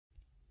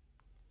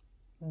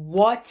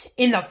What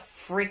in the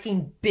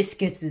freaking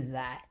biscuits is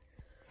that?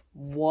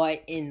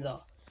 What in the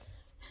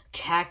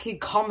Cat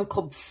Kid Comic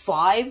Club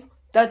 5?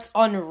 That's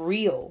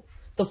unreal.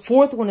 The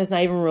fourth one is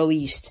not even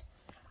released.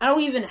 I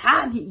don't even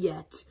have it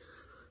yet.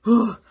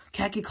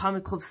 Cat Kid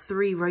Comic Club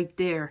 3 right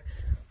there.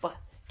 But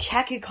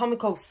Cat Kid Comic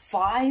Club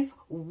 5?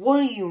 What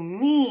do you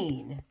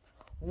mean?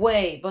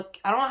 Wait, but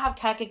I don't have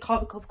Cat Kid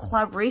Comic Club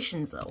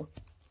collaborations though.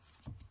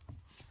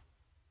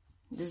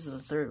 This is the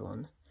third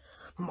one.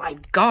 My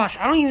gosh,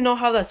 I don't even know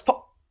how that's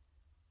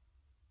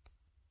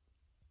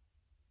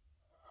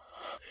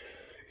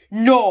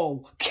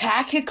No!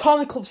 Cat Kid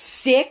Comic Club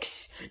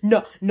 6?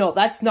 No,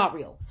 that's not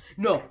real.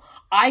 No,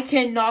 I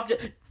cannot.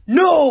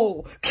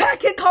 No! Cat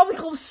Kid Comic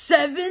Club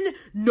 7?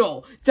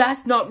 No,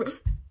 that's not real.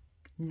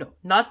 No,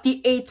 not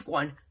the 8th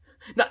one.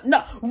 No,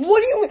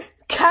 what do you mean?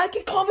 Cat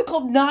Kid Comic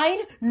Club 9?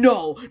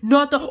 No,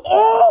 not the.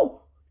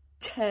 Oh!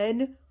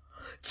 10?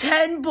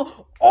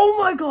 Oh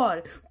my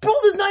god! Bro,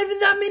 there's not even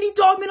that many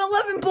Dogman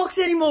 11 books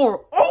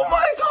anymore! Oh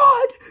my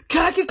god!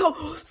 Cat Kid Comic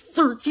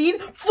 13,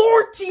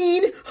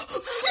 14,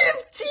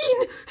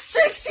 15,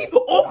 16,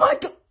 oh my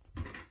god!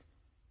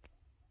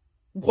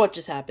 What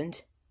just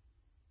happened?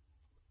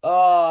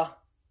 What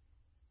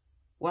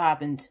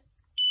happened?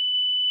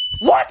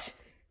 What?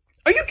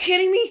 Are you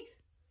kidding me?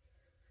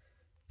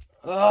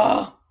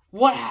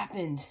 What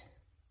happened?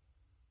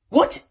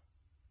 What?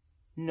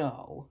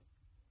 No.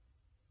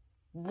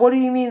 What do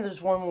you mean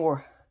there's one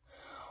more?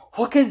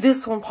 What could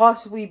this one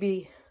possibly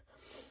be?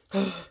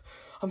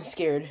 I'm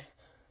scared.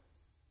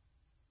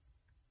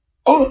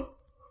 Oh!